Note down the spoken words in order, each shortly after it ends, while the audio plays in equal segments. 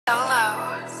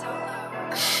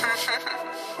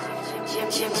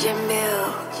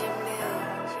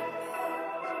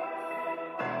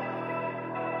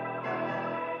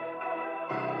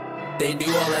They do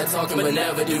all that talking but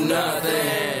never do nothing.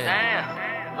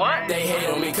 Damn. What? They hate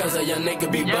on me cause a young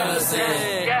nigga be buzzing.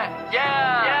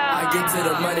 Yeah. I get to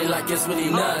the money like it's really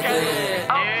nothing.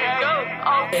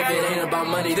 If it ain't about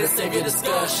money, then save your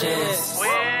discussions.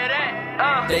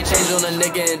 They change on a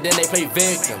nigga and then they play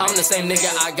victim. I'm the same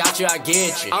nigga, I got you, I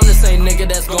get you. I'm the same nigga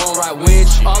that's gon' ride with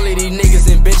you. All of these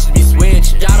niggas and bitches be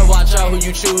switching. Gotta watch out who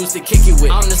you choose to kick it with.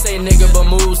 I'm the same nigga but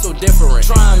move so different.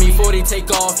 Try me 40,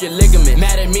 take off your ligament.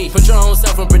 Mad at me, put your own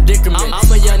self in predicament. I'm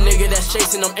a young nigga that's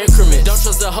chasing them increments. Don't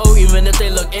trust a hoe even if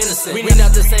they look innocent. We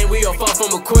not the same, we are far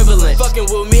from equivalent. Fucking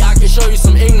with me, I can show you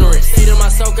some ignorance. Say to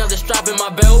myself, got the strap in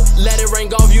my belt. Let it ring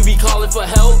off, you be calling for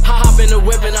help. I hop in the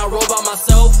whip and I roll by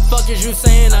myself. Fuck is you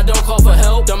saying, I don't call for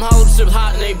help. Them hollows chips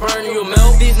hot and they burn, you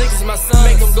melt. These niggas my sons,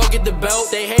 make them go get the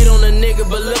belt. They hate on a nigga,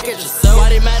 but look at yourself. Why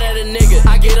they mad at a nigga?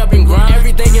 I get up and grind,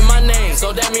 everything in my name,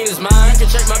 so that means it's mine. You can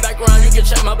check my background, you can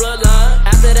check my bloodline.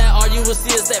 After that, all you will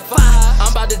see is that fire.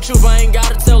 I'm about the truth, I ain't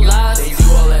gotta tell lies. They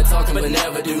do all that talking, but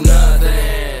never do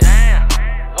nothing. Damn.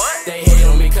 What? They hate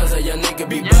on me cause a young nigga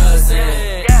be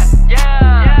buzzing.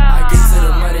 I get to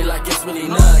the money like it's really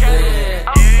nothing.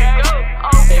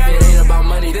 If it ain't about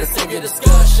money, then save your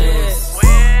discussions.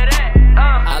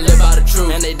 I live by the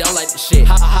truth, and they don't like the shit.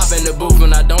 I hop in the booth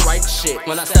when I don't write the shit.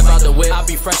 When I step out the whip, I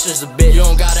be fresh as a bitch. You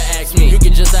don't gotta ask me, you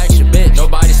can just ask your bitch.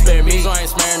 Nobody spare me, so I ain't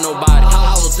sparing nobody.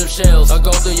 Hollow tip shells, I'll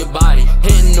go through your body.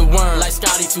 Hitting the worm like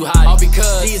Scotty too hot. All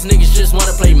because these niggas just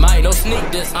wanna play might. No sneak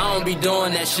this, I don't be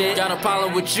doing that shit. Got a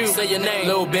problem with you, say your name,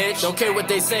 little bitch. Don't care what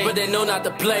they say, but they know not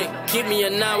to play. Keep me a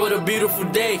nine with a beautiful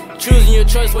day. Choosing your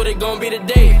choice, what it gon' be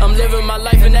today. I'm living my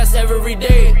life and that's every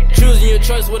day. Choosing your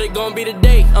choice, what it gon' be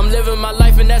today. I'm living my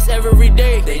life and that's every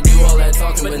day. They do all that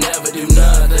talking but never do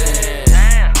nothing.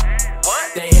 Damn.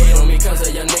 What? They hate on me cause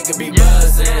a young nigga be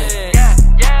buzzing.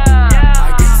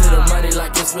 I get to the money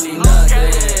like it's really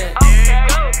nothing.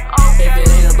 If it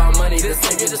ain't about money, then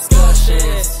save your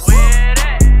discussions.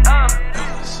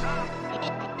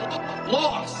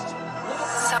 Lost.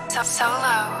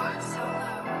 Solo.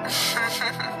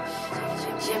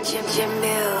 Jim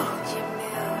Mill.